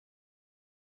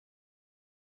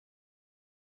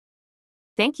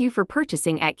Thank you for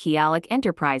purchasing at Kialik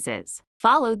Enterprises.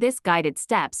 Follow this guided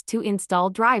steps to install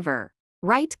driver.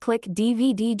 Right-click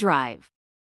DVD drive.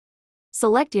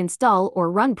 Select Install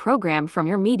or Run program from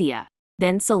your media.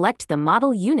 Then select the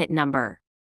model unit number.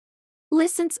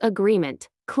 License agreement.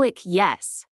 Click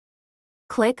Yes.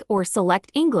 Click or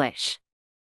select English.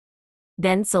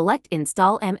 Then select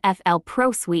Install MFL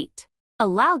Pro Suite.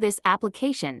 Allow this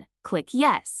application. Click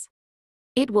Yes.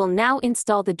 It will now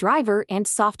install the driver and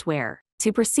software.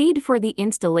 To proceed for the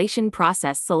installation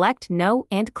process, select No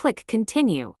and click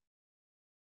Continue.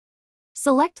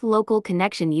 Select Local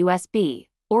Connection USB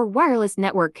or wireless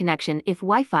network connection if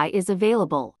Wi-Fi is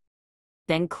available.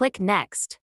 Then click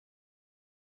Next.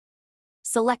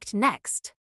 Select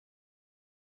Next.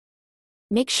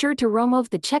 Make sure to remove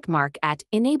the checkmark at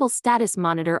Enable Status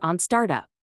Monitor on startup.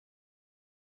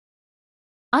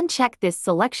 Uncheck this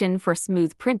selection for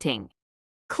smooth printing.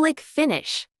 Click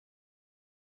Finish.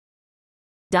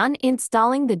 Done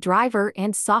installing the driver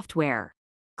and software.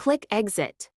 Click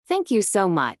Exit. Thank you so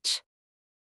much.